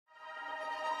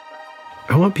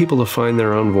I want people to find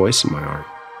their own voice in my art.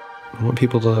 I want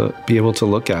people to be able to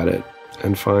look at it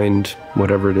and find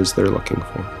whatever it is they're looking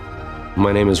for.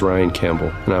 My name is Ryan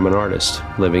Campbell, and I'm an artist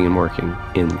living and working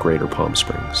in Greater Palm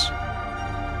Springs.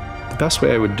 The best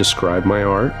way I would describe my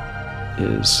art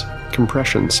is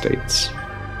compression states,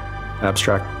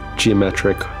 abstract,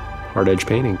 geometric, hard edge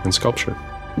painting and sculpture.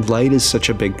 Light is such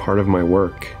a big part of my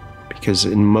work because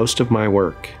in most of my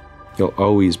work, you'll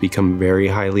always become very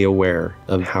highly aware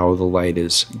of how the light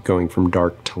is going from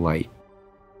dark to light.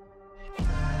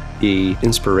 The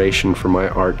inspiration for my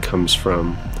art comes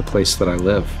from the place that I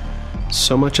live.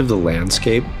 So much of the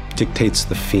landscape dictates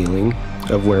the feeling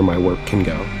of where my work can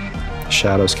go.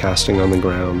 Shadows casting on the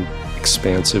ground,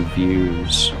 expansive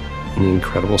views, and the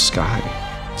incredible sky.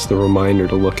 It's the reminder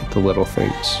to look at the little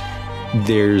things.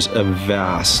 There's a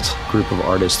vast group of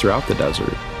artists throughout the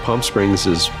desert. Palm Springs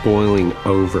is boiling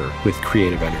over with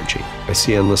creative energy. I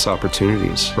see endless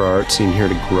opportunities for our art scene here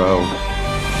to grow.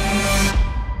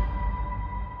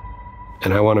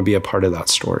 And I want to be a part of that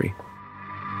story.